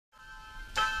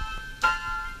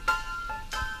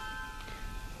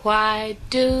Why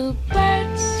do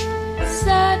birds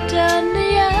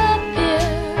suddenly appear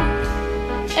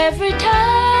every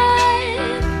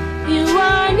time you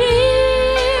are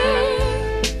near?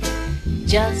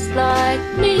 Just like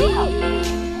me,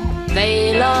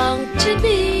 they long to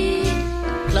be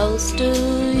close to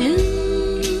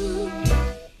you.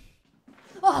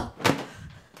 Oh.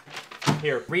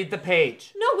 Here, read the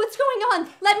page. No, what's going on?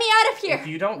 Let me out of here. If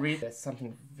you don't read this,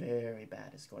 something very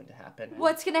bad is going to happen.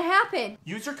 What's gonna happen?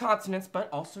 Use your consonants, but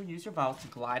also use your vowels to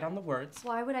glide on the words.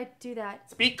 Why would I do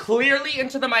that? Speak clearly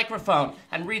into the microphone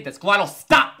and read this. Glottal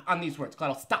stop on these words.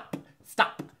 Glottal stop,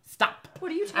 stop, stop.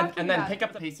 What are you talking And then about? pick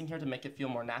up the pacing here to make it feel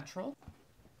more natural.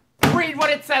 Read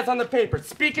what it says on the paper.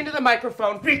 Speak into the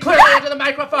microphone. Speak clearly into the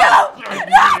microphone. No! Clearly.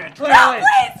 No! Clearly.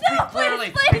 Please, no! Speak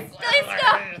clearly. Please,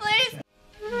 no! Please!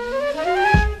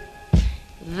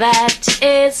 That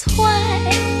is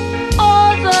why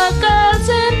all the girls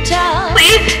in town.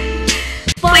 Please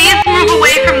move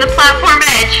away from the platform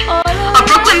edge. A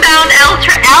Brooklyn-bound L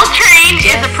train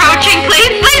is approaching.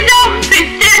 Please don't.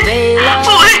 Please stand.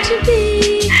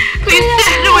 Please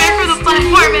stand away from the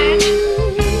platform edge.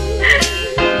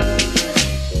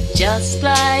 Just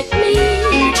like me,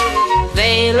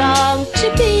 they long to